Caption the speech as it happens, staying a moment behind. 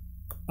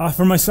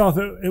For myself,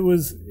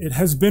 it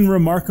has been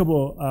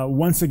remarkable,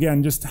 once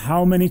again, just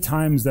how many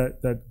times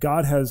that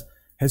God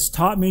has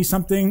taught me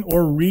something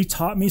or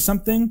re-taught me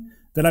something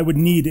that I would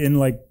need in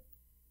like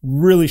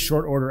really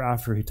short order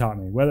after he taught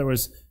me, whether it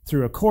was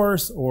through a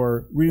course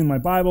or reading my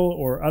Bible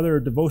or other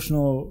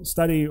devotional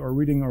study or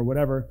reading or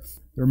whatever.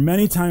 There are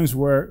many times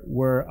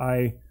where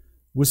I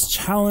was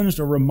challenged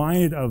or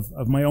reminded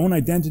of my own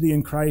identity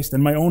in Christ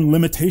and my own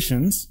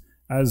limitations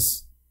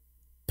as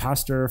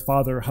pastor,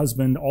 father,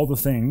 husband, all the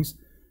things,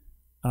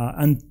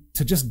 and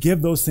to just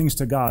give those things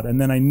to God. And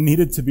then I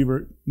needed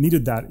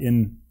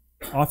that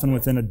often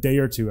within a day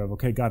or two of,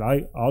 okay, God,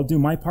 I'll do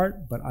my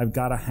part, but I've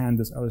got to hand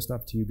this other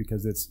stuff to you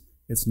because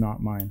it's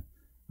not mine.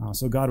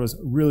 So God was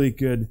really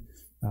good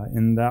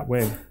in that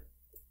way.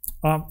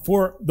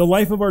 For the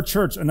life of our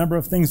church, a number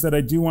of things that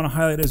I do want to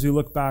highlight as we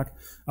look back.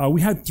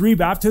 We had 3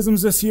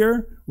 baptisms this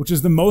year, which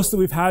is the most that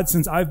we've had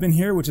since I've been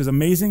here, which is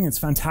amazing. It's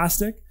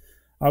fantastic.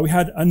 We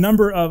had a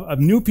number of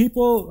new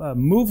people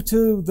move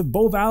to the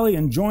Bow Valley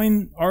and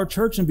join our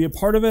church and be a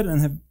part of it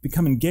and have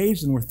become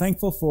engaged, and we're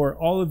thankful for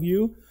all of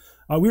you.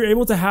 We were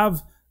able to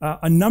have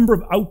a number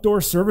of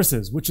outdoor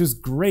services, which is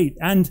great.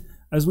 And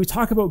as we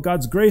talk about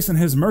God's grace and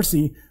his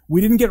mercy,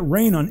 we didn't get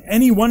rain on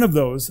any one of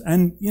those.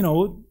 And,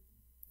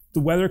 the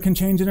weather can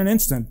change in an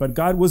instant, but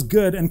God was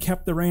good and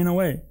kept the rain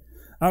away.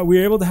 We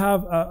were able to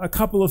have a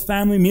couple of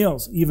family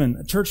meals,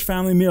 even church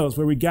family meals,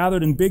 where we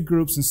gathered in big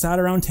groups and sat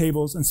around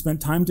tables and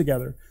spent time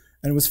together.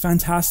 And it was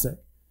fantastic.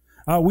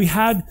 We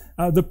had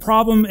the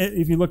problem,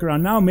 if you look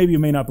around now, maybe you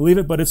may not believe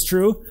it, but it's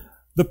true,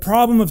 the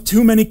problem of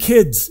too many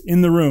kids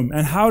in the room.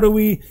 And how do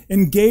we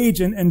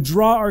engage and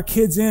draw our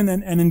kids in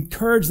and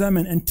encourage them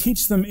and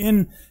teach them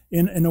in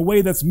a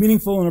way that's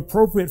meaningful and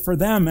appropriate for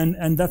them.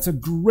 And that's a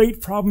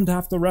great problem to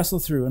have to wrestle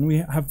through. And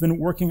we have been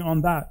working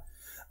on that.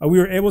 We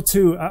were able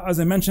to, as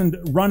I mentioned,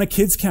 run a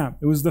kids camp.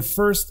 It was the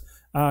first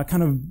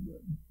kind of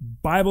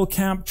Bible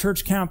camp,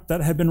 church camp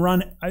that had been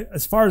run,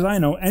 as far as I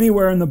know,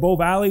 anywhere in the Bow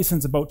Valley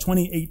since about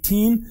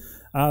 2018.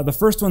 The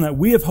first one that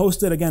we have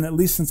hosted, again, at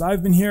least since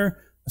I've been here,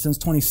 since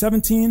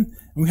 2017. And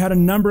we had a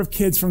number of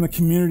kids from the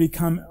community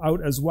come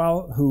out as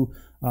well, who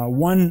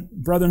one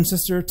brother and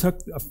sister took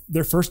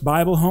their first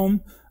Bible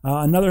home.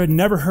 Another had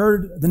never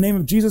heard the name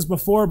of Jesus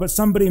before, but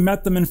somebody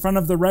met them in front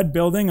of the red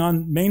building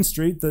on Main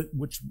Street,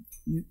 which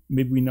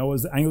maybe we know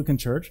as the Anglican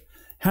Church,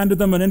 handed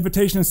them an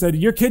invitation and said,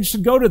 your kids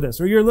should go to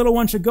this, or your little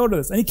one should go to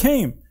this. And he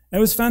came. And it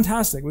was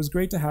fantastic. It was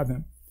great to have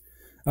him.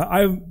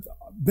 I've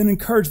been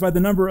encouraged by the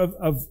number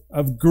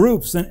of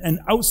groups and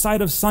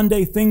outside of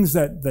Sunday things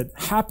that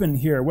happen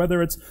here,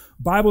 whether it's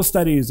Bible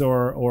studies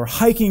or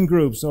hiking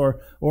groups or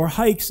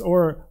hikes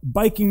or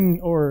biking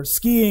or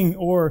skiing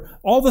or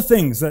all the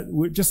things that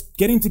we're just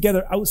getting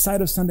together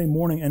outside of Sunday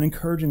morning and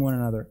encouraging one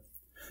another.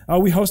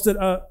 We hosted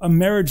a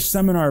marriage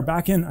seminar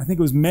back in, I think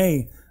it was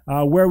May,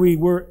 where we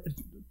were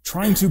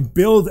trying to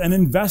build and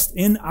invest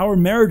in our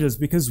marriages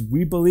because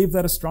we believe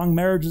that a strong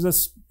marriage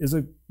is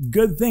a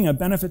good thing, a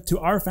benefit to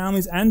our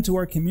families and to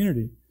our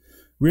community.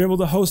 We were able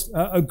to host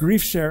a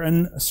grief share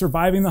and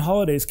surviving the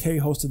holidays. Kay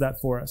hosted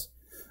that for us.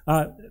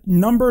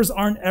 Numbers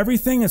aren't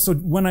everything. And so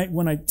when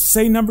I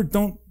say number,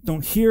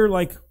 don't hear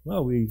like,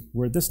 well,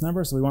 we're at this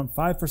number, so we want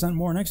 5%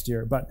 more next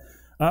year. But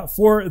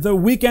for the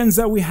weekends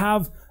that we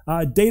have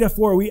data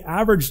for, we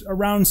averaged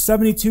around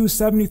 72,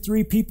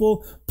 73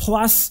 people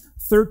plus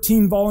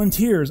 13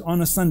 volunteers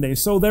on a Sunday.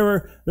 So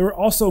there were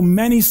also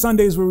many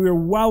Sundays where we were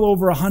well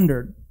over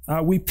 100.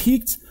 We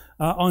peaked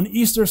on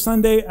Easter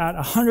Sunday at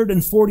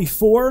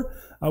 144.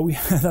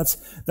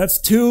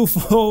 That's 2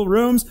 full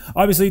rooms.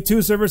 Obviously,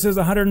 2 services,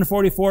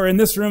 144 in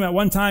this room at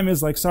one time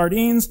is like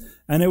sardines,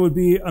 and it would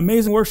be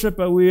amazing worship,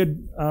 but we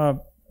would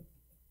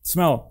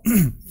smell.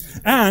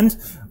 And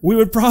we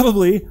would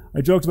probably,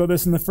 I joked about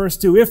this in the first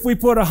 2, if we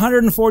put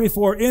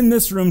 144 in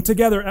this room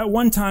together at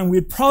one time,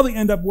 we'd probably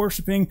end up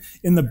worshiping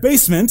in the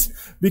basement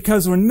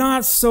because we're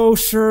not so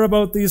sure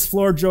about these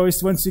floor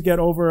joists once you get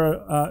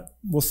over,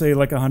 we'll say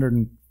like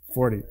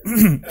 140.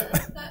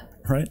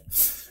 Right?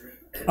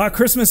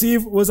 Christmas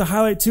Eve was a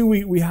highlight too.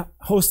 We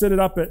hosted it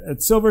up at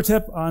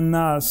Silvertip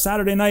on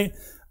Saturday night.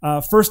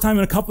 First time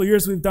in a couple of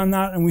years we've done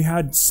that, and we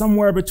had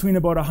somewhere between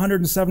about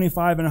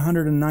 175 and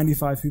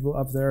 195 people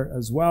up there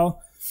as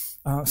well.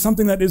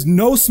 Something that is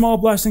no small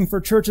blessing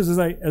for churches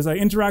as I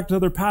interact with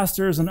other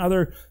pastors and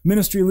other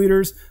ministry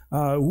leaders.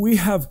 We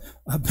have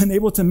been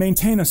able to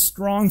maintain a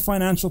strong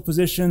financial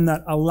position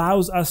that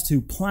allows us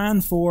to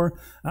plan for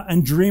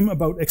and dream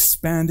about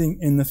expanding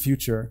in the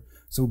future.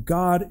 So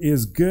God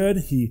is good.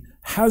 He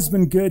has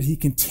been good. He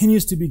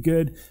continues to be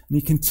good,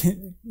 and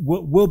he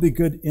will be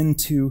good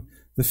into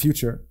the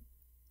future.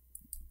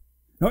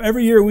 Now,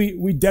 every year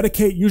we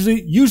dedicate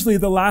usually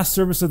the last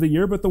service of the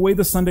year, but the way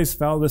the Sundays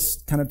fell,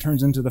 this kind of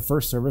turns into the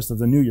first service of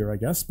the new year, I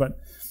guess. But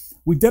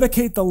we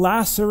dedicate the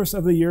last service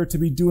of the year to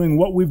be doing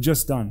what we've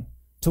just done,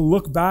 to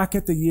look back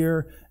at the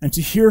year and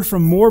to hear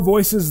from more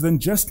voices than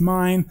just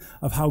mine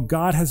of how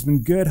God has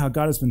been good, how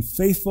God has been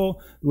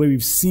faithful, the way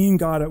we've seen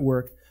God at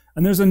work.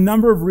 And there's a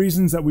number of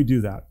reasons that we do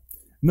that.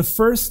 And the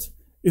first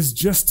is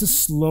just to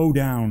slow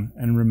down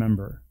and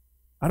remember.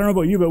 I don't know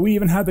about you, but we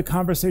even had the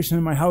conversation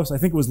in my house, I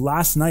think it was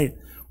last night,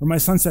 where my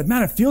son said,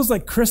 man, it feels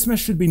like Christmas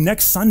should be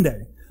next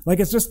Sunday. Like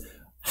it's just,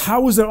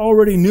 how is it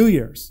already New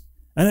Year's?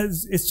 And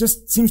it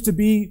just seems to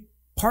be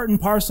part and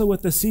parcel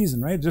with the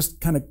season, right? It just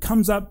kind of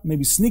comes up,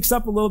 maybe sneaks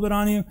up a little bit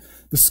on you.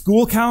 The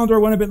school calendar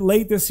went a bit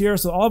late this year,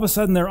 so all of a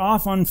sudden they're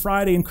off on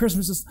Friday and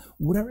Christmas is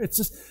whatever. It's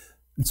just,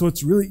 and so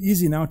it's really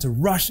easy now to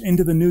rush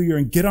into the new year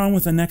and get on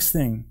with the next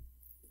thing.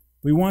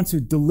 We want to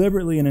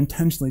deliberately and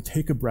intentionally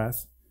take a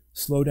breath,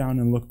 slow down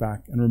and look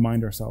back and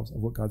remind ourselves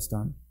of what God's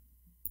done.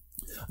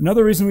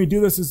 Another reason we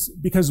do this is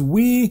because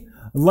we,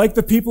 like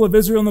the people of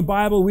Israel in the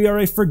Bible, we are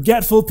a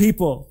forgetful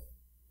people.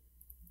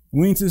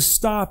 We need to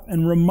stop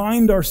and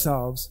remind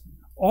ourselves,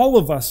 all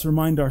of us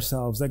remind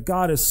ourselves, that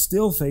God is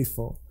still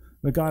faithful,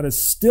 that God is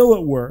still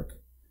at work,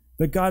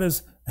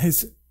 that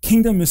His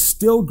kingdom is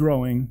still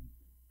growing,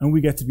 and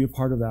we get to be a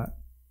part of that.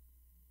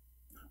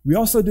 We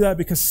also do that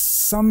because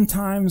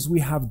sometimes we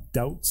have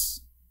doubts.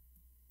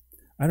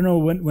 I don't know,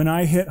 when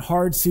I hit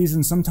hard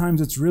seasons,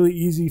 sometimes it's really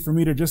easy for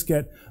me to just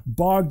get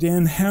bogged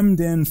in, hemmed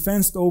in,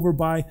 fenced over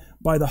by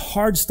the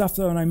hard stuff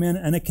that I'm in,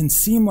 and it can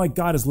seem like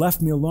God has left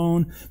me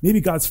alone.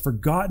 Maybe God's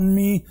forgotten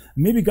me.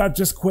 Maybe God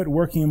just quit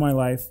working in my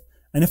life.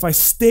 And if I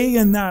stay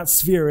in that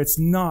sphere, it's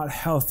not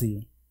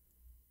healthy.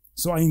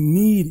 So I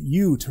need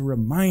you to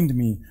remind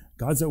me,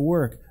 God's at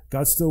work.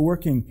 God's still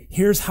working.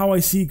 Here's how I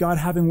see God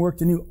having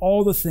worked in you,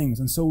 all the things.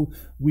 And so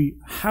we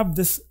have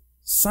this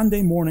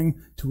Sunday morning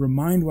to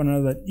remind one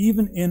another that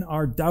even in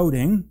our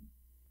doubting,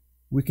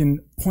 we can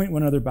point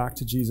one another back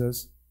to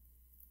Jesus.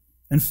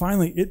 And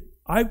finally,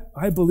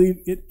 I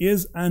believe it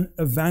is an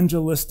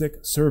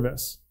evangelistic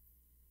service.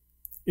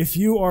 If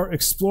you are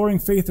exploring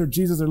faith or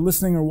Jesus or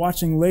listening or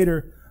watching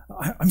later,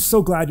 I'm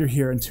so glad you're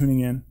here and tuning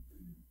in.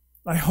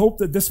 I hope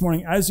that this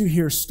morning, as you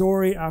hear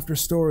story after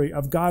story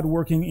of God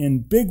working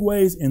in big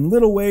ways, in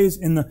little ways,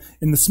 in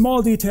the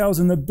small details,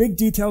 in the big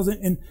details,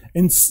 in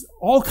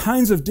all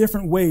kinds of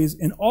different ways,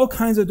 in all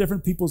kinds of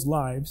different people's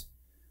lives,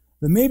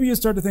 that maybe you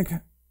start to think,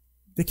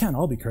 they can't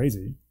all be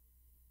crazy,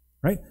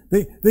 right?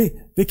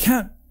 They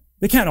can't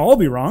all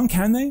be wrong,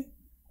 can they?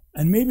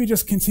 And maybe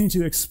just continue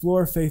to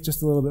explore faith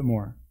just a little bit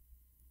more.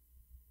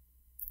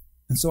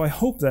 And so I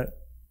hope that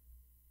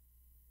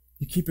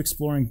you keep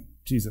exploring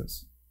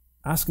Jesus,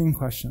 asking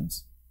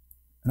questions.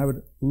 And I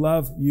would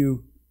love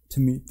you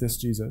to meet this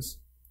Jesus.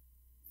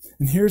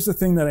 And here's the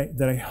thing that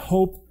I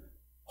hope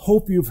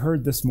you've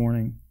heard this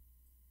morning,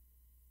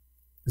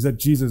 is that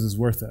Jesus is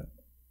worth it.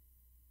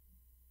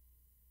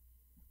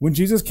 When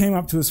Jesus came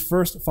up to his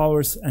first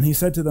followers and he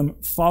said to them,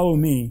 follow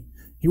me,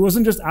 he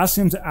wasn't just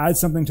asking them to add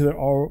something to their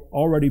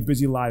already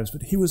busy lives,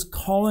 but he was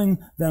calling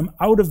them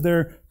out of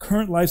their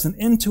current lives and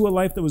into a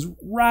life that was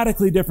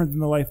radically different than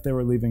the life they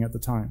were leaving at the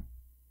time.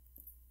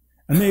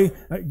 And they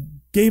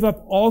gave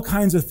up all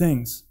kinds of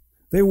things.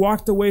 They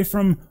walked away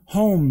from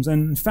homes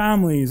and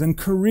families and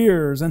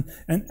careers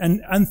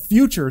and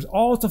futures,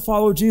 all to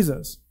follow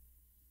Jesus.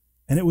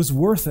 And it was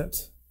worth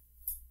it.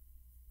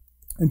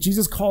 And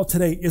Jesus' call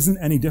today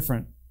isn't any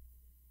different.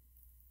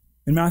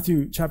 In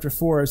Matthew chapter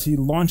 4, as he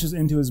launches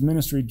into his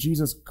ministry,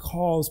 Jesus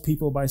calls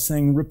people by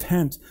saying,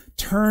 repent,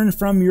 turn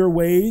from your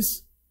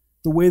ways,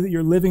 the way that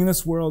you're living in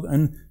this world,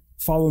 and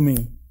follow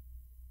me,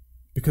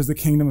 because the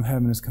kingdom of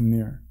heaven has come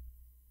near.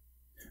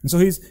 And so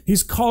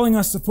he's calling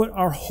us to put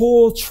our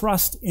whole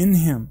trust in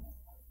him.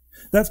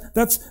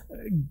 That's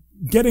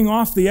getting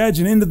off the edge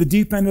and into the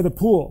deep end of the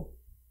pool.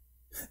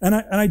 And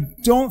I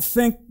don't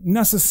think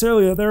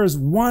necessarily that there is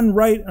one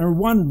right or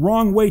one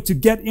wrong way to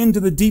get into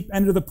the deep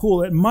end of the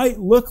pool. It might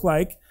look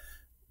like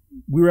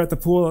we were at the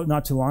pool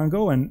not too long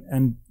ago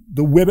and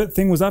the Whibbit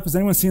thing was up. Has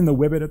anyone seen the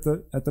Whibbit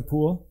at the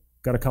pool?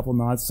 Got a couple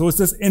nods. So it's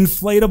this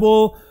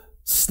inflatable,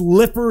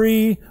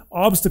 slippery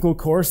obstacle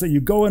course that you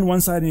go in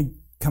one side and you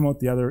come out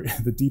the other,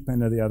 the deep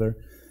end of the other.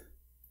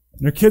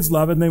 And their kids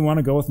love it and they want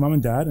to go with mom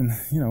and dad. And,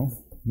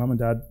 mom and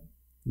dad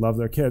love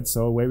their kids,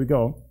 so away we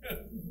go.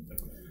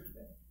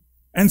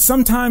 And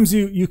sometimes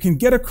you can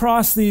get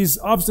across these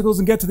obstacles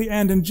and get to the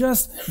end and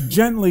just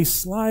gently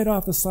slide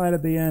off the side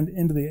at the end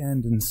into the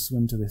end and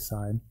swim to the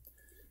side.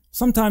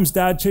 Sometimes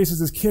dad chases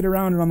his kid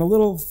around and on the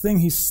little thing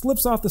he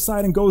slips off the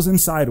side and goes in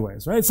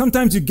sideways, right?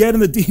 Sometimes you get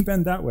in the deep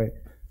end that way.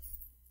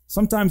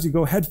 Sometimes you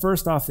go head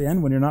first off the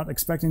end when you're not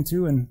expecting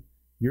to and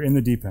you're in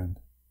the deep end.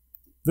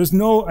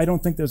 I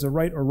don't think there's a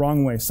right or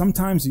wrong way.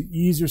 Sometimes you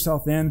ease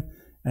yourself in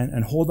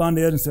and hold on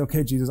to it and say,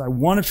 okay, Jesus, I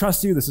want to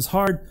trust you. This is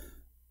hard.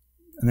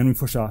 And then we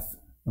push off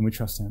and we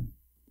trust him.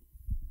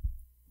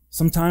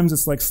 Sometimes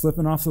it's like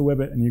slipping off the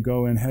Whibbit and you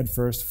go in head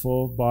first,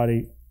 full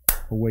body,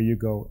 away you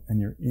go, and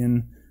you're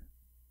in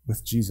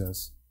with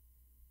Jesus.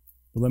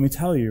 But let me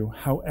tell you,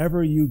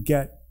 however you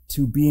get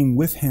to being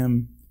with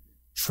him,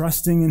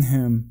 trusting in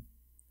him,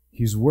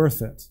 he's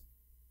worth it.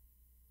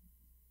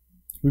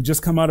 We've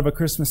just come out of a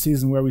Christmas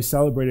season where we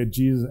celebrated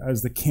Jesus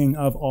as the King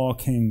of all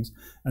kings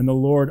and the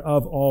Lord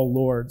of all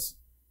lords.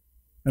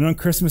 And on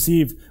Christmas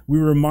Eve, we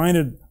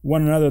reminded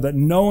one another that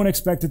no one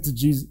expected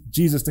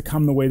Jesus to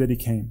come the way that he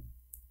came.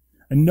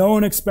 And no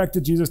one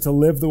expected Jesus to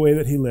live the way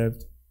that he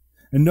lived.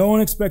 And no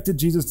one expected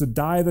Jesus to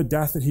die the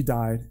death that he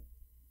died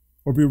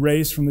or be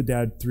raised from the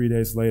dead 3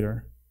 days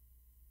later.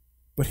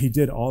 But he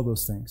did all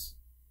those things.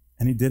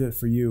 And he did it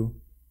for you.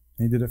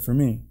 And he did it for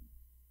me.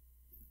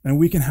 And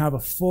we can have a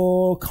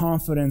full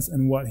confidence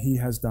in what he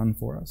has done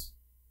for us.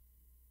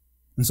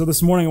 And so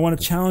this morning, I want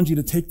to challenge you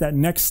to take that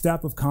next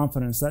step of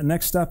confidence, that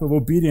next step of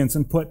obedience,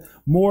 and put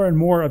more and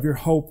more of your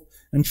hope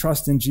and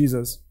trust in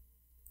Jesus.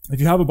 If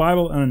you have a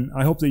Bible, and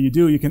I hope that you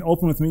do, you can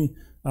open with me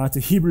to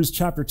Hebrews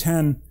chapter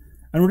 10.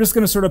 And we're just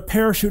going to sort of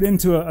parachute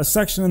into a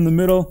section in the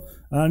middle.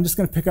 I'm just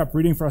going to pick up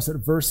reading for us at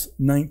verse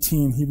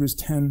 19, Hebrews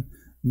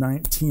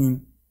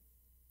 10:19.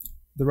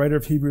 The writer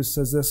of Hebrews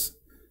says this,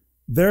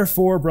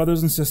 "Therefore,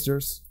 brothers and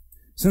sisters,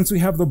 since we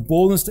have the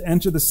boldness to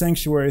enter the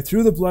sanctuary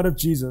through the blood of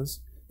Jesus,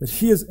 that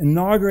he has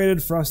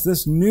inaugurated for us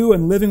this new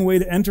and living way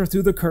to enter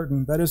through the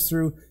curtain, that is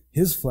through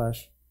his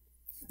flesh.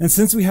 And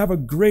since we have a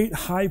great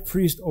high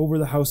priest over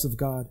the house of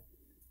God,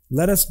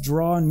 let us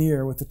draw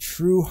near with a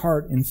true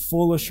heart in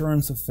full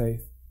assurance of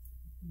faith,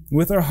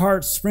 with our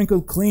hearts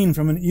sprinkled clean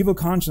from an evil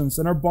conscience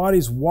and our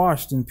bodies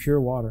washed in pure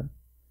water.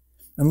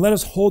 And let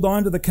us hold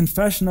on to the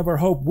confession of our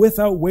hope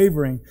without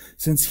wavering,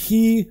 since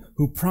he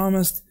who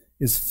promised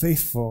is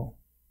faithful.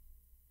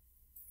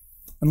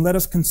 And let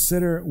us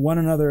consider one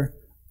another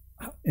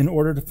in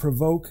order to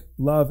provoke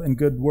love and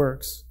good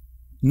works,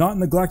 not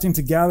neglecting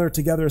to gather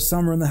together as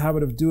some are in the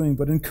habit of doing,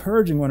 but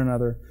encouraging one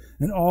another,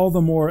 and all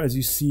the more as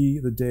you see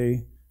the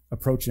day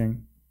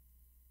approaching."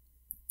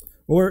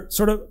 We're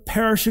sort of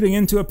parachuting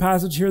into a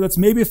passage here that's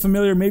maybe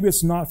familiar, maybe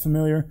it's not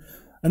familiar.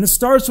 And it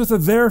starts with a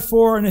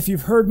therefore, and if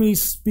you've heard me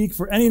speak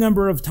for any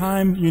number of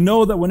time, you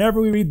know that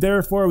whenever we read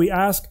therefore, we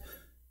ask,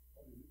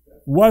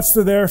 what's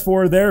the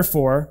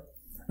therefore?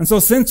 And so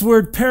since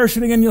we're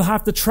parachuting in, you'll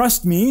have to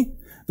trust me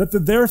that the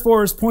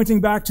therefore is pointing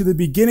back to the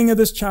beginning of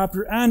this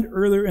chapter and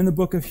earlier in the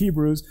book of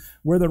Hebrews,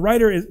 where the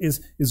writer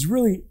is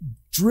really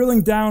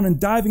drilling down and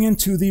diving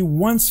into the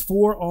once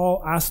for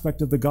all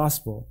aspect of the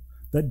gospel.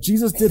 That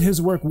Jesus did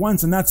his work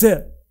once and that's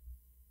it.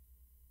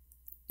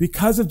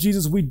 Because of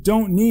Jesus, we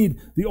don't need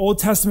the Old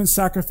Testament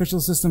sacrificial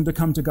system to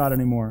come to God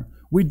anymore.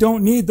 We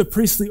don't need the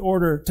priestly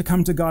order to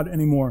come to God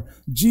anymore.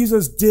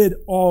 Jesus did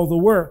all the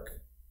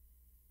work.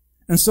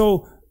 And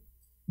so,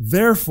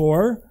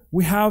 therefore,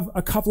 we have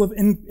a couple of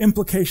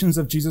implications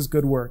of Jesus'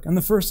 good work. And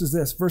the first is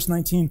this, verse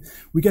 19,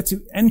 we get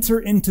to enter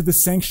into the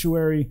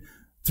sanctuary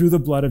through the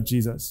blood of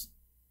Jesus.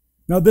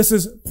 Now, this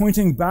is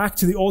pointing back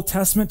to the Old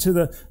Testament, to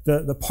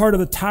the part of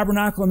the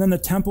tabernacle and then the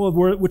temple,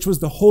 which was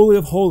the Holy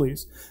of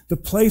Holies, the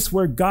place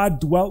where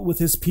God dwelt with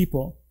his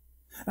people.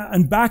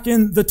 And back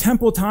in the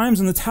temple times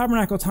and the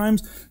tabernacle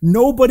times,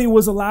 nobody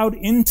was allowed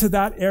into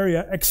that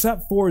area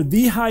except for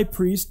the high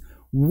priest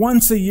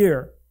once a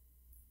year.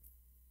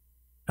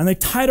 And they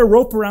tied a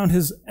rope around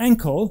his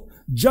ankle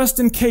just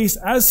in case,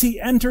 as he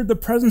entered the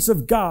presence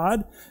of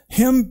God,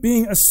 him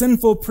being a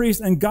sinful priest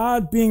and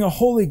God being a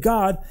holy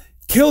God,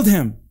 killed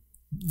him.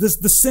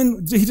 The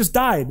sin, he just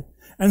died.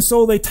 And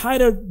so they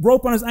tied a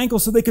rope on his ankle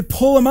so they could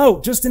pull him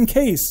out just in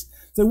case.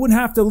 They wouldn't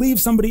have to leave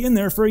somebody in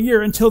there for a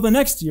year until the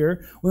next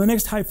year when the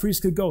next high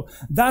priest could go.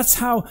 That's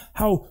how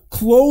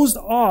closed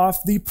off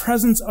the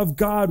presence of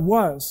God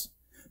was.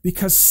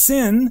 Because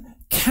sin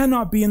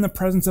cannot be in the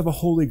presence of a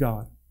holy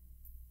God.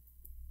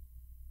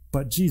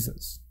 But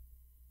Jesus,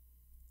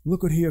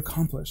 look what he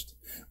accomplished.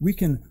 We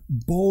can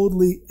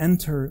boldly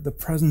enter the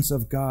presence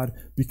of God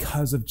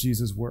because of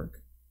Jesus' work.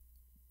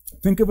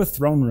 Think of a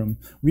throne room.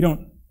 We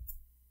don't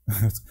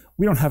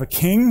have a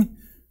king.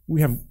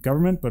 We have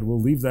government, but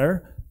we'll leave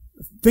there.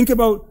 Think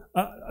about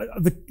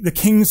the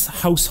king's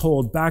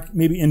household back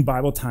maybe in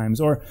Bible times,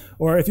 or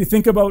if you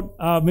think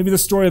about maybe the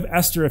story of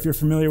Esther, if you're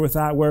familiar with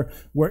that, where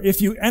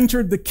if you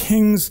entered the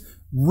king's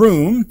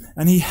room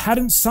and he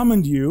hadn't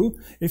summoned you,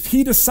 if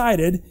he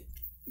decided,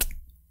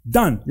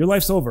 done, your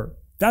life's over.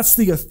 That's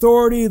the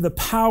authority, the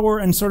power,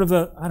 and sort of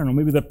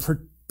maybe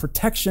the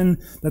protection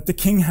that the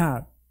king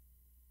had.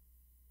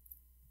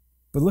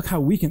 But look how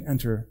we can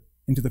enter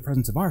into the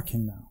presence of our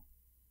king now.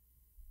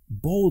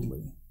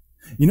 Boldly.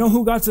 You know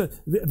who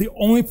the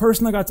only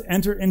person that got to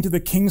enter into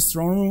the king's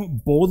throne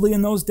room boldly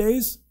in those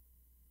days?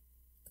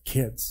 The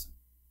kids.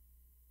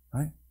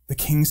 Right? The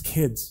king's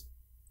kids.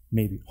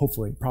 Maybe,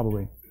 hopefully,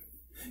 probably.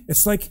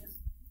 It's like,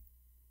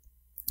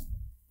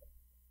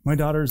 my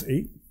daughter's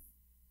 8,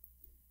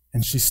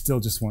 and she still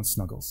just wants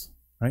snuggles.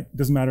 Right? It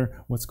doesn't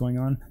matter what's going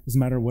on. It doesn't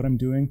matter what I'm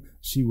doing.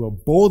 She will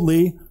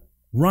boldly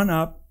run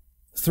up,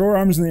 throw her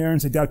arms in the air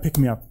and say, Dad, pick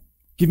me up.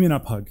 Give me an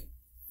up hug.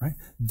 Right?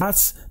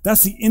 That's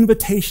the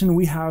invitation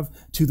we have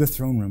to the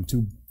throne room,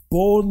 to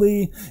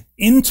boldly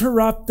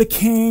interrupt the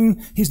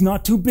king. He's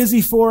not too busy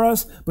for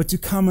us, but to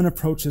come and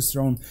approach his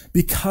throne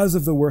because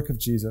of the work of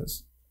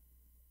Jesus.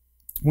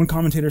 One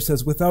commentator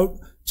says, without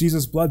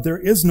Jesus' blood, there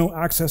is no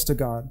access to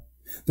God.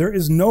 There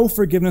is no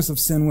forgiveness of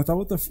sin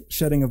without the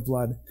shedding of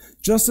blood.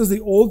 Just as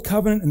the Old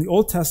Covenant in the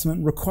Old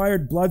Testament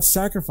required blood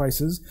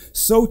sacrifices,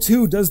 so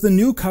too does the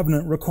New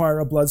Covenant require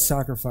a blood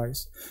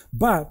sacrifice.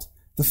 But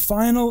the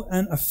final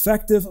and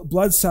effective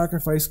blood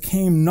sacrifice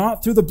came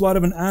not through the blood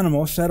of an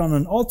animal shed on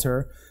an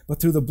altar, but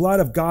through the blood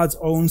of God's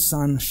own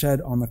Son shed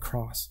on the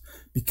cross.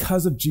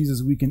 Because of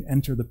Jesus, we can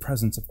enter the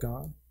presence of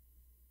God.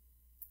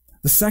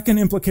 The second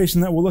implication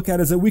that we'll look at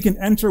is that we can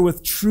enter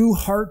with true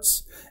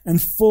hearts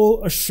and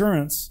full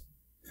assurance.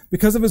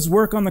 Because of his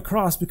work on the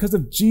cross, because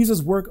of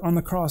Jesus' work on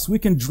the cross, we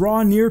can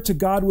draw near to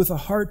God with a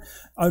heart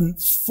and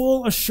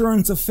full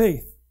assurance of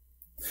faith.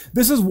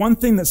 This is one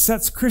thing that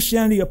sets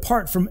Christianity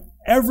apart from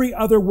every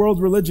other world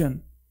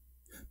religion.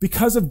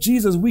 Because of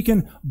Jesus, we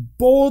can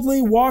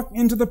boldly walk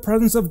into the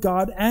presence of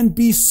God and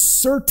be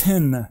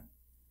certain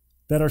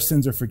that our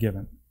sins are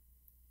forgiven.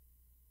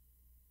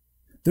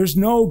 There's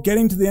no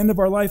getting to the end of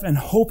our life and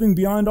hoping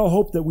beyond all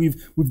hope that we've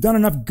done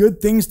enough good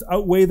things to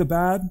outweigh the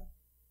bad.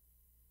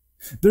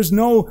 There's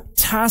no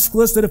task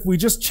list that if we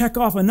just check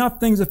off enough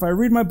things, if I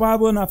read my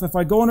Bible enough, if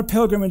I go on a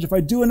pilgrimage, if I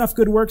do enough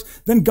good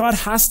works, then God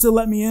has to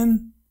let me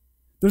in.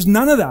 There's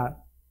none of that.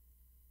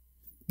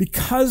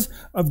 Because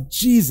of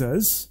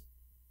Jesus,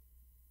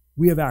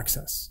 we have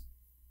access.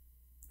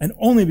 And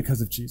only because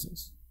of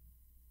Jesus.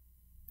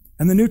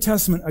 And the New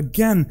Testament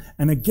again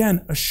and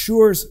again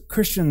assures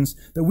Christians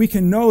that we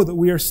can know that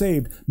we are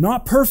saved.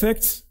 Not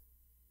perfect,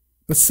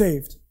 but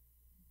saved.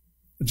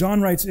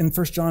 John writes in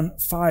 1 John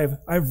 5,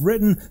 I've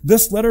written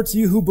this letter to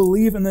you who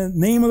believe in the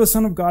name of the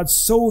Son of God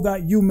so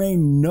that you may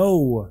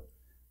know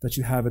that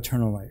you have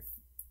eternal life.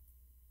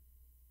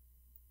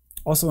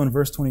 Also in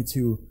verse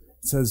 22,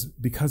 it says,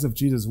 because of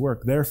Jesus'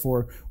 work,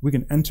 therefore we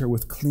can enter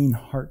with clean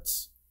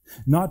hearts.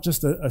 Not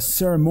just a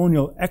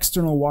ceremonial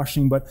external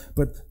washing,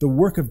 but the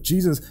work of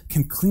Jesus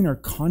can clean our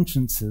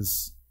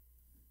consciences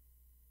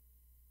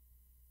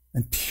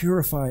and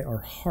purify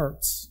our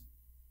hearts.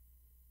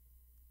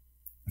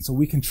 And so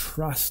we can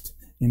trust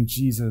in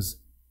Jesus'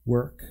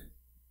 work.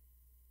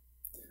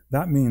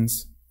 That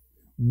means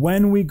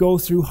when we go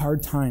through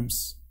hard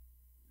times,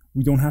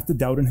 we don't have to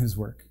doubt in his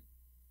work.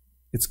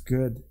 It's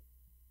good.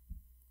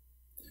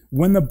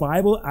 When the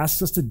Bible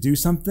asks us to do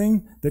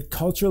something that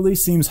culturally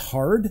seems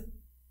hard,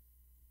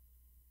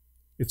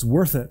 it's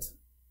worth it.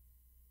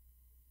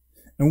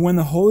 And when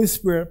the Holy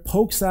Spirit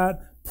pokes at,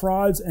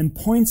 prods, and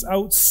points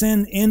out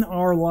sin in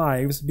our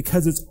lives,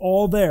 because it's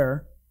all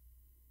there,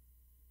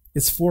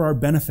 it's for our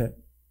benefit.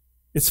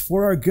 It's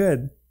for our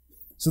good,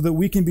 so that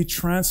we can be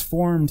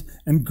transformed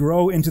and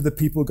grow into the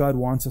people God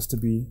wants us to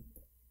be.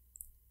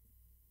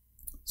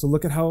 So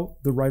look at how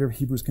the writer of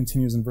Hebrews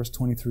continues in verse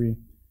 23.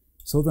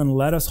 So then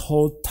let us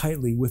hold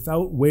tightly,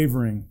 without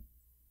wavering,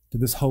 to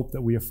this hope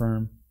that we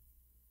affirm.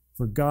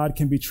 For God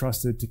can be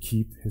trusted to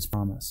keep his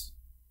promise.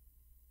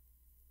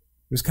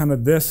 There's kind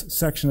of this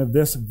section of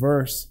this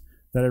verse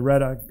that I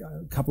read a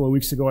couple of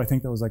weeks ago. I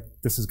think that was like,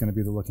 this is going to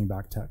be the looking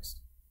back text.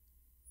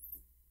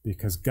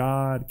 Because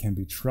God can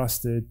be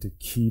trusted to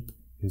keep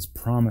his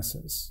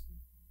promises.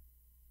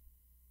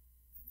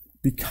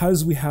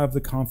 Because we have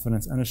the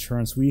confidence and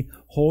assurance, we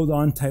hold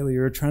on tightly,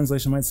 or a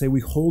translation might say we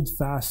hold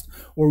fast,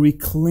 or we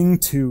cling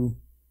to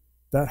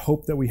that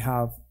hope that we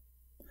have.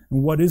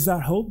 And what is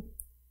that hope?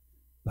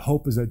 The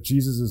hope is that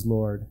Jesus is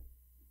Lord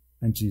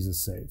and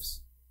Jesus saves.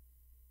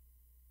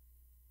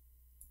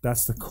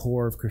 That's the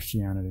core of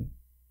Christianity.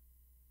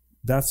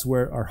 That's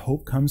where our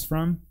hope comes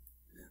from.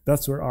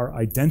 That's where our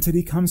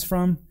identity comes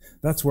from.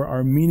 That's where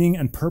our meaning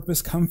and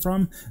purpose come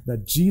from.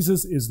 That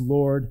Jesus is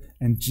Lord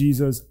and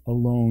Jesus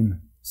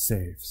alone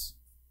saves.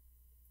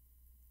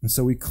 And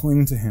so we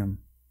cling to him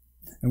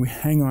and we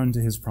hang on to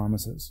his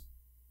promises.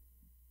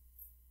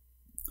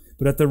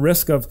 But at the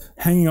risk of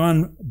hanging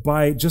on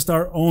by just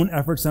our own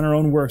efforts and our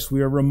own works,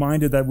 we are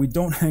reminded that we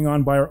don't hang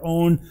on by our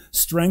own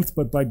strength,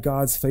 but by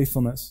God's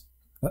faithfulness.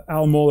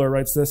 Al Mohler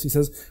writes this. He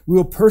says, we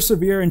will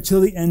persevere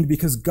until the end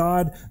because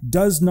God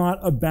does not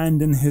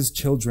abandon his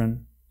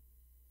children.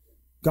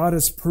 God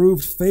has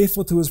proved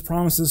faithful to his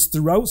promises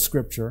throughout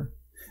Scripture.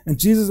 And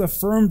Jesus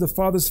affirmed the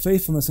Father's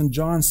faithfulness in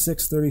John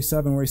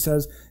 6:37, where he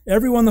says,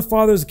 everyone the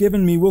Father has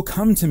given me will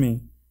come to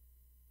me.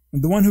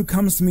 And the one who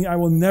comes to me I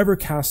will never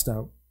cast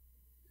out.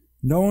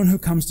 No one who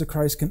comes to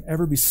Christ can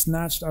ever be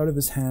snatched out of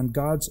his hand.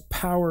 God's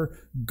power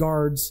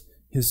guards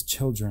his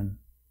children.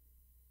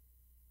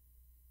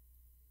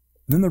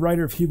 And then the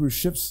writer of Hebrews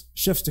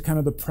shifts to kind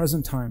of the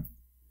present time,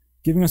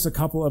 giving us a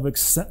couple of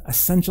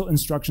essential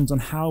instructions on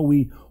how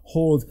we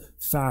hold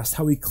fast,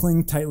 how we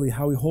cling tightly,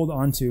 how we hold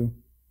on to.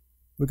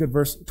 Look at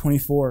verse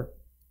 24.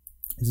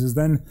 He says,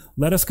 then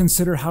let us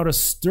consider how to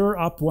stir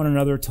up one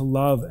another to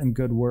love and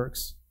good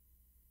works.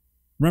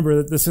 Remember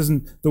that this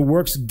isn't the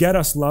works get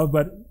us love,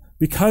 but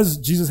because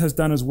Jesus has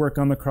done his work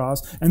on the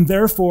cross, and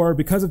therefore,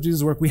 because of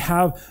Jesus' work, we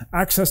have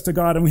access to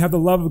God and we have the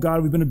love of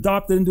God. We've been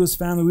adopted into his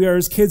family. We are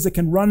his kids that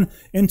can run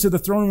into the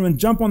throne room and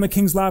jump on the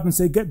king's lap and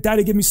say,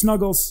 Daddy, give me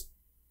snuggles.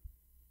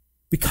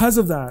 Because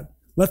of that,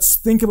 let's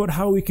think about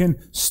how we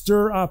can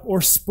stir up or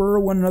spur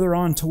one another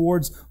on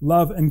towards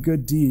love and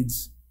good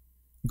deeds.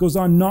 It goes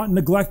on, not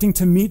neglecting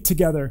to meet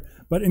together,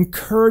 but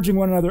encouraging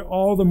one another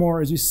all the more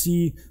as you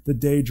see the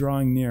day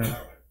drawing near.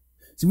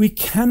 See, we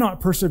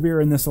cannot persevere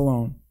in this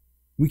alone.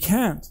 We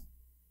can't.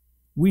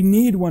 We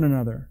need one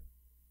another.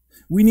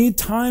 We need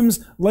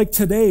times like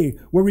today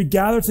where we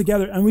gather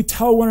together and we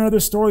tell one another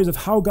stories of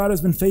how God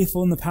has been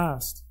faithful in the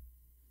past.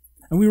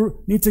 And we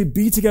need to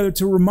be together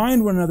to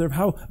remind one another of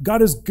how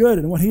God is good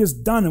and what he has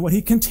done and what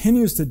he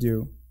continues to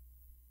do.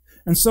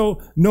 And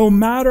so no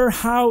matter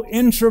how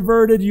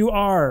introverted you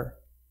are,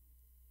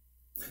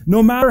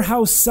 no matter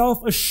how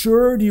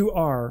self-assured you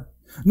are,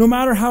 no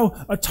matter how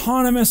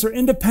autonomous or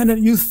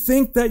independent you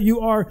think that you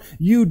are,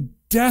 you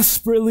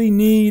desperately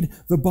need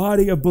the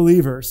body of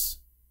believers.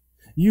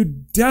 You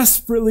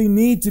desperately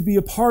need to be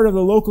a part of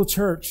the local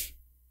church.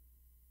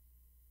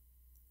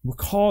 We're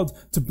called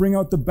to bring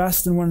out the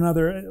best in one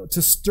another,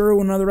 to stir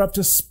one another up,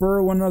 to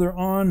spur one another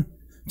on,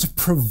 to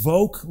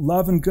provoke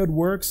love and good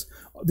works.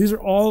 These are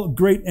all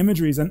great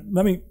imageries. And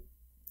let me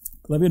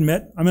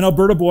admit, I'm an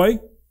Alberta boy,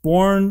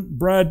 born,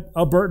 bred,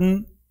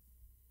 Albertan,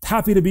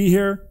 happy to be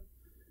here.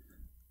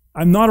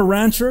 I'm not a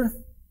rancher.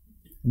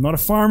 I'm not a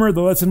farmer,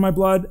 though that's in my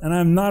blood, and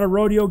I'm not a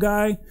rodeo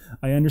guy.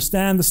 I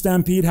understand the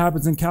Stampede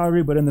happens in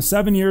Calgary, but in the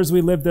 7 years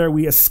we lived there,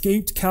 we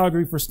escaped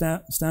Calgary for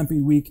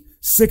Stampede Week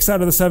 6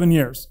 out of the 7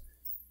 years.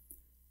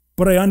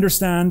 But I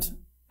understand,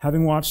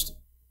 having watched,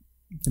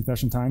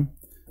 confession time,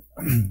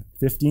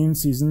 15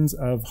 seasons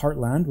of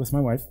Heartland with my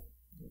wife,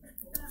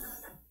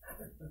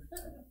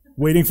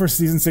 waiting for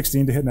season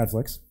 16 to hit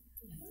Netflix.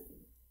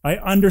 I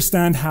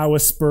understand how a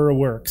spur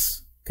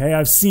works. Okay,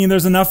 I've seen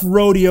there's enough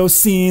rodeo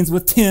scenes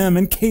with Tim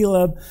and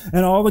Caleb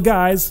and all the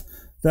guys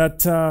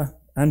that,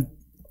 and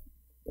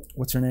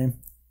what's her name?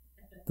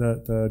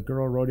 The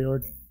girl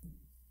rodeoer?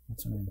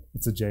 What's her name?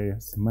 It's a J.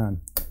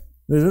 Man,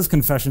 this is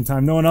confession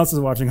time. No one else is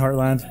watching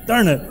Heartland.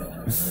 Darn it.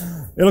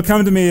 It'll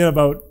come to me at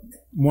about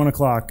 1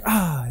 o'clock.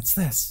 It's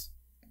this.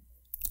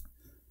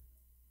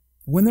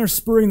 When they're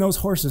spurring those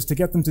horses to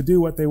get them to do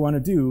what they want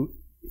to do,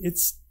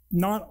 it's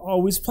not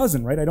always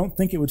pleasant, right? I don't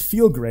think it would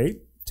feel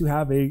great to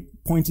have a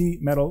pointy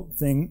metal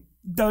thing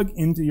dug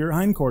into your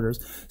hindquarters.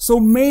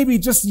 So maybe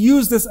just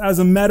use this as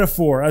a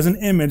metaphor, as an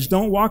image.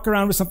 Don't walk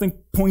around with something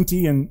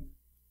pointy and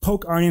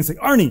poke Arnie and say,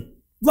 Arnie,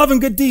 love and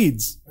good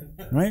deeds,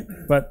 right?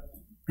 But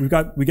we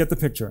get the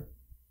picture.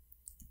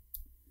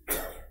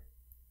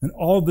 And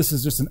all of this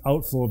is just an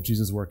outflow of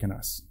Jesus' work in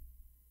us.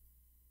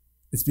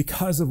 It's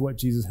because of what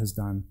Jesus has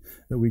done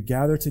that we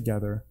gather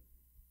together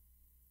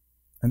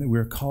and that we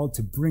are called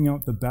to bring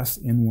out the best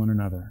in one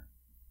another.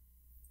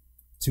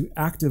 To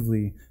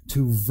actively,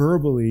 to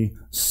verbally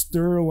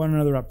stir one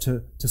another up,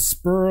 to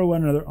spur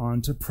one another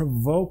on, to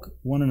provoke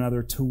one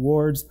another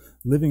towards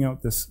living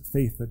out this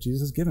faith that Jesus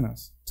has given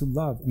us, to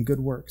love and good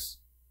works.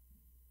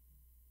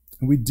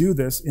 And we do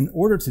this, in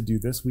order to do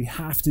this, we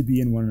have to be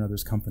in one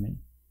another's company.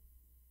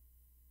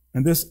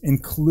 And this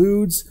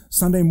includes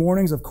Sunday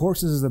mornings. Of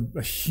course, this is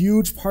a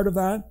huge part of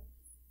that,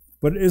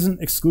 but it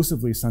isn't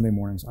exclusively Sunday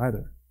mornings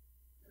either.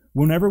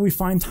 Whenever we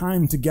find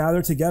time to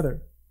gather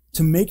together,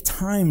 to make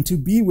time to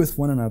be with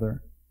one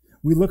another,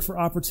 we look for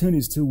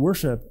opportunities to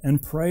worship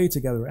and pray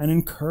together and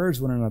encourage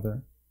one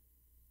another.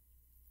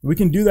 We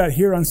can do that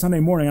here on Sunday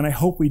morning, and I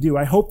hope we do.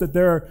 I hope that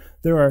there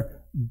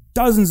are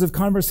dozens of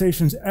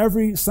conversations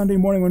every Sunday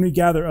morning when we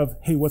gather of,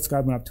 hey, what's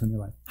God been up to in your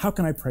life? How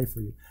can I pray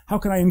for you? How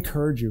can I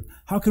encourage you?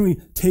 How can we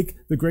take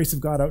the grace of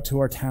God out to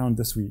our town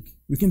this week?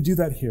 We can do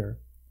that here.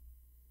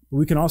 But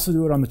we can also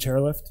do it on the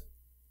chairlift.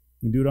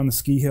 We can do it on the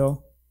ski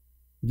hill.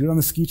 We can do it on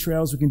the ski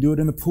trails. We can do it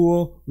in the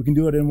pool. We can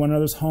do it in one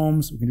another's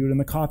homes. We can do it in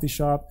the coffee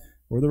shop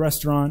or the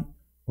restaurant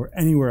or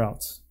anywhere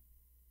else.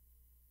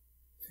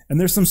 And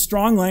there's some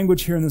strong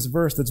language here in this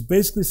verse that's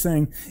basically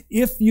saying,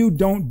 if you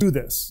don't do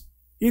this,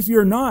 if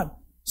you're not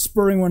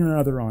spurring one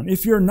another on,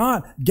 if you're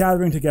not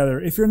gathering together,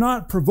 if you're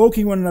not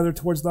provoking one another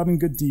towards loving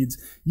good deeds,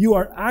 you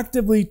are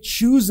actively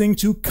choosing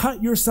to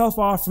cut yourself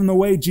off from the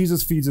way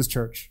Jesus feeds his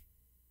church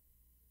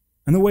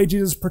and the way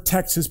Jesus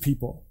protects his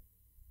people.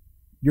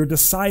 You're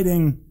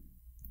deciding,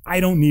 I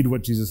don't need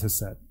what Jesus has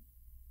said.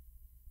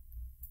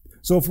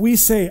 So if we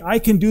say, I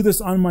can do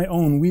this on my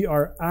own, we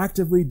are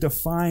actively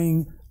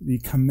defying the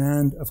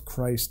command of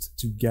Christ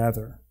to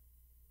gather.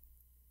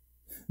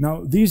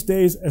 Now, these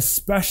days,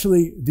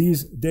 especially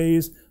these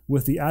days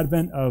with the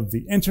advent of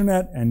the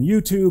internet and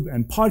YouTube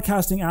and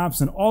podcasting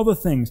apps and all the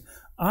things,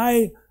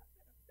 I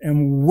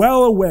am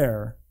well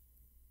aware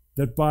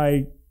that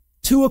by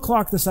 2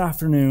 o'clock this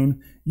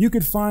afternoon, you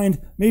could find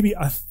maybe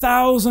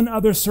 1,000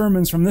 other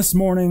sermons from this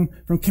morning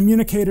from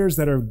communicators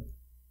that are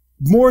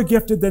more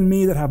gifted than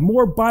me, that have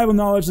more Bible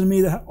knowledge than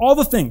me, that have all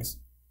the things.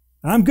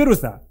 And I'm good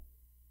with that.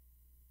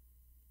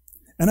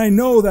 And I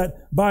know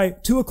that by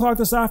 2 o'clock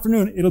this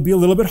afternoon, it'll be a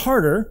little bit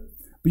harder,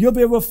 but you'll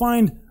be able to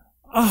find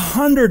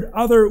 100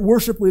 other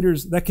worship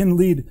leaders that can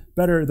lead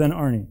better than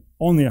Arnie.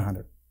 Only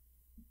 100.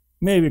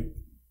 Maybe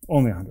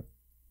only 100.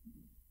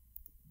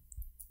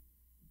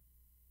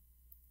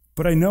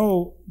 But I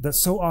know that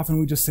so often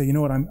we just say, you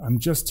know what, I'm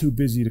just too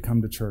busy to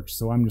come to church,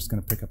 so I'm just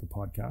going to pick up a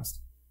podcast.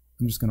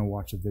 I'm just going to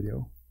watch a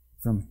video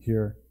from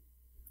here,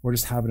 or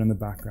just have it in the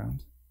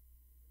background.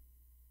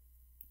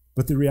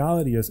 But the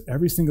reality is,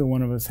 every single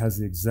one of us has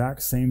the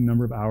exact same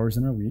number of hours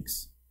in our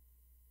weeks.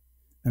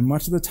 And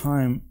much of the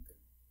time,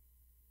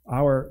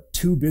 our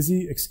too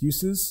busy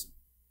excuses,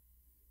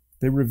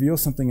 they reveal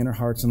something in our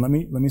hearts. And let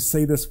me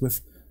say this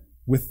with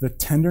the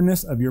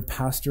tenderness of your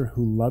pastor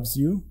who loves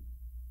you.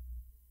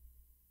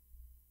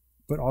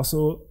 but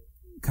also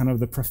kind of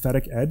the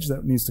prophetic edge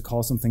that needs to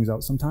call some things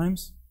out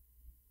sometimes.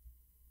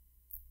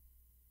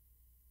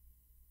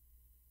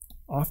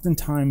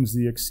 Oftentimes,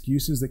 the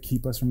excuses that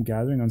keep us from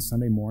gathering on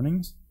Sunday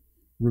mornings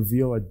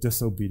reveal a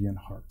disobedient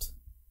heart.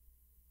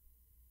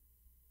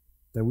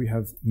 That we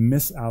have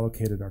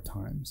misallocated our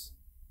times.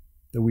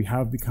 That we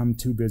have become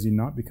too busy,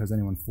 not because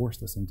anyone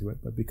forced us into it,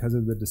 but because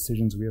of the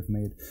decisions we have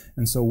made.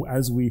 And so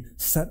as we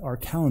set our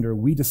calendar,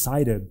 we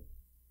decided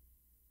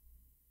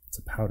it's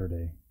a powder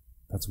day.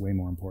 That's way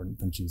more important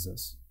than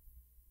Jesus.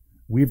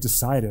 We've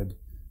decided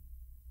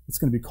it's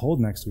going to be cold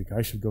next week.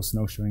 I should go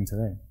snowshoeing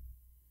today.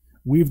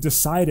 We've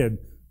decided,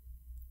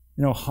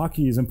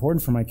 hockey is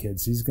important for my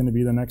kids. He's going to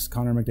be the next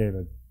Connor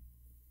McDavid.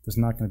 There's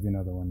not going to be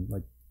another one.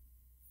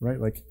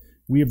 Right?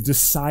 We have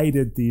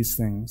decided these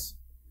things.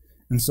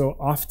 And so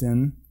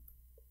often,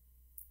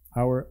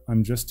 our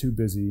 "I'm just too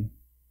busy"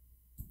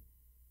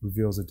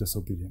 reveals a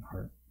disobedient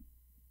heart.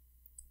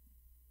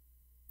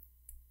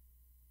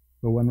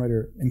 But one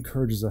writer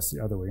encourages us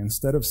the other way.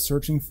 Instead of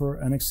searching for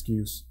an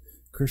excuse,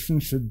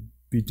 Christians should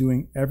be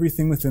doing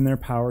everything within their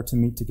power to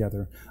meet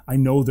together. I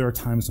know there are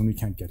times when we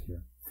can't get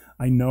here.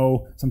 I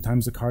know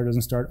sometimes the car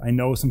doesn't start. I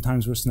know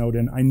sometimes we're snowed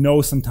in. I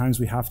know sometimes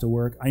we have to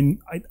work.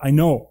 I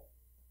know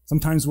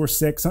sometimes we're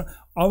sick.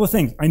 All the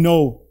things. I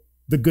know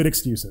the good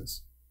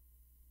excuses.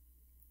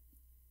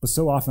 But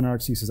so often our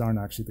excuses aren't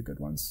actually the good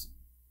ones.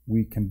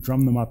 We can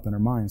drum them up in our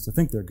minds to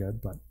think they're good,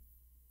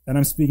 and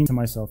I'm speaking to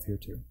myself here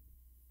too.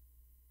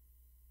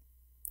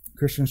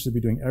 Christians should be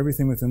doing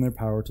everything within their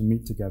power to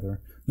meet together,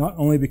 not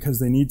only because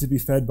they need to be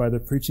fed by the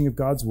preaching of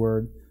God's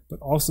word, but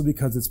also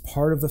because it's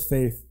part of the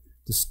faith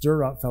to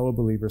stir up fellow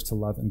believers to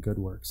love and good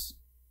works.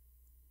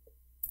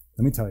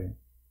 Let me tell you,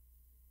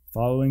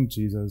 following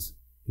Jesus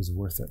is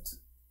worth it.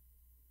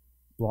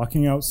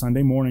 Blocking out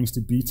Sunday mornings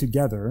to be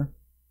together,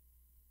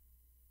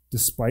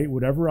 despite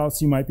whatever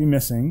else you might be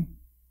missing,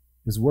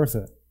 is worth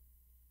it.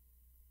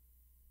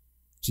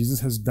 Jesus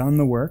has done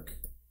the work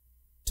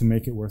to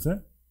make it worth it.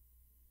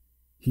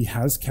 He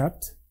has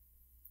kept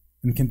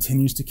and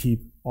continues to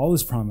keep all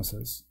his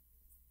promises.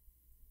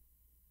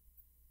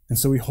 And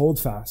so we hold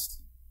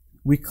fast.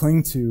 We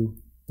cling to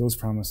those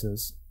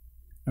promises.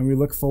 And we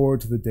look forward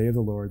to the day of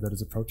the Lord that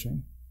is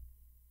approaching.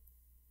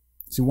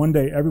 See, one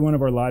day, every one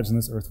of our lives on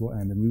this earth will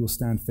end, and we will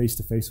stand face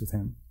to face with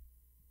him.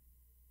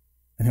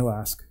 And he'll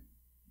ask,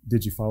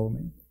 "Did you follow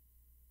me?"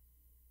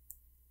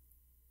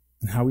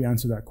 And how we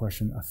answer that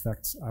question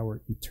affects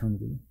our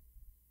eternity.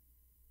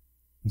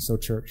 And so,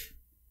 church,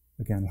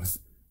 again,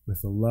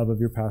 with the love of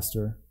your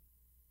pastor,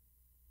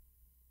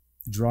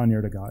 draw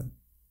near to God.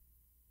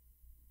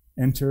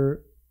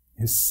 Enter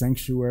his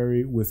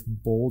sanctuary with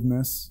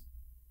boldness,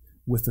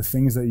 with the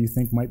things that you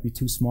think might be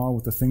too small,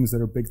 with the things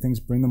that are big things,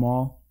 bring them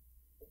all.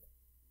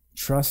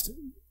 Trust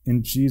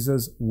in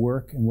Jesus'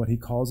 work and what he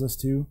calls us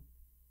to.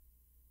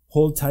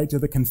 Hold tight to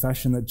the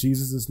confession that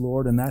Jesus is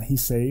Lord and that he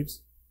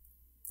saves.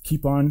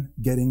 Keep on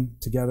getting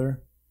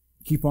together.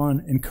 Keep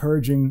on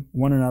encouraging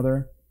one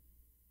another.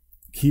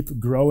 Keep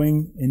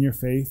growing in your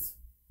faith.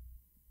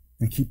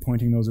 And keep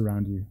pointing those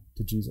around you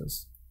to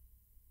Jesus.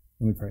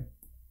 Let me pray.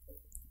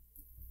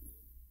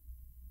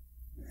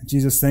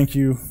 Jesus, thank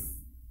you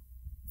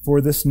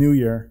for this new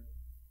year.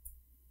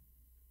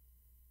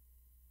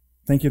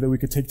 Thank you that we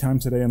could take time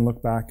today and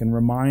look back and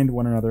remind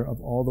one another of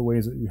all the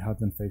ways that you have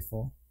been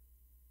faithful.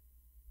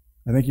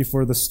 I thank you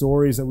for the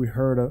stories that we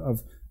heard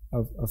of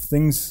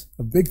things,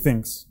 of big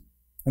things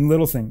and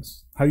little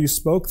things. How you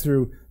spoke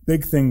through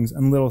big things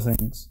and little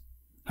things.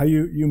 How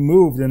you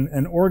moved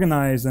and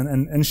organized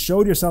and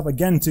showed yourself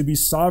again to be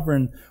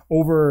sovereign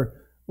over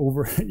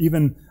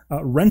even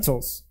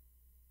rentals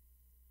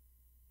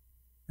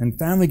and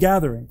family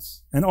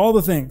gatherings and all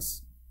the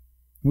things.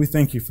 We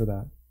thank you for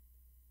that.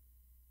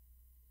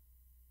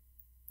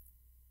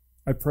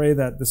 I pray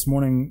that this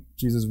morning,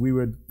 Jesus, we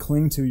would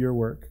cling to your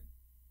work.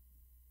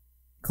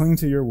 Cling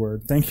to your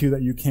word. Thank you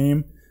that you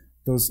came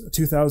those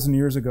 2,000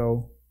 years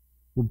ago,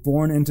 were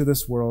born into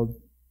this world,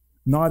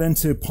 not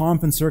into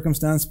pomp and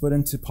circumstance, but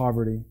into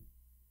poverty.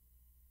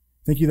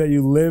 Thank you that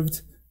you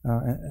lived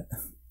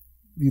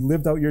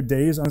out your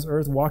days on this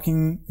earth,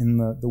 walking in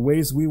the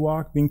ways we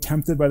walk, being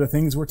tempted by the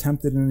things we're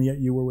tempted, and yet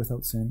you were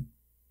without sin.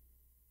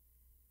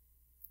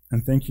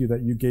 And thank you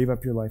that you gave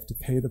up your life to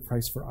pay the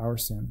price for our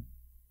sin.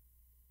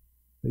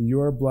 That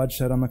your blood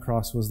shed on the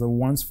cross was the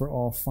once for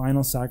all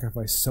final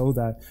sacrifice so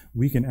that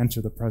we can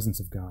enter the presence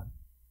of God.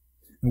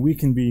 And we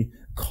can be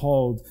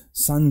called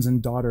sons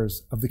and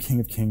daughters of the King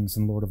of Kings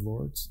and Lord of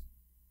Lords.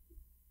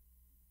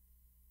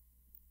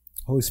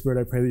 Holy Spirit,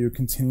 I pray that you would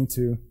continue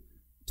to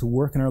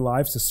work in our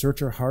lives, to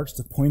search our hearts,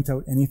 to point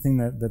out anything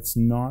that's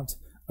not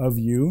of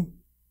you,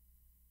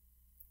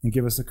 and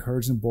give us the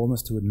courage and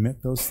boldness to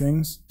admit those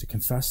things, to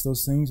confess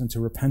those things, and to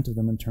repent of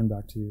them and turn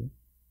back to you.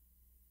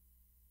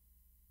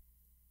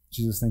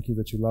 Jesus, thank you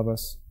that you love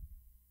us,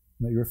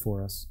 and that you are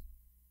for us.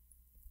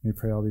 We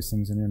pray all these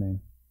things in your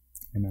name.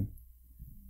 Amen.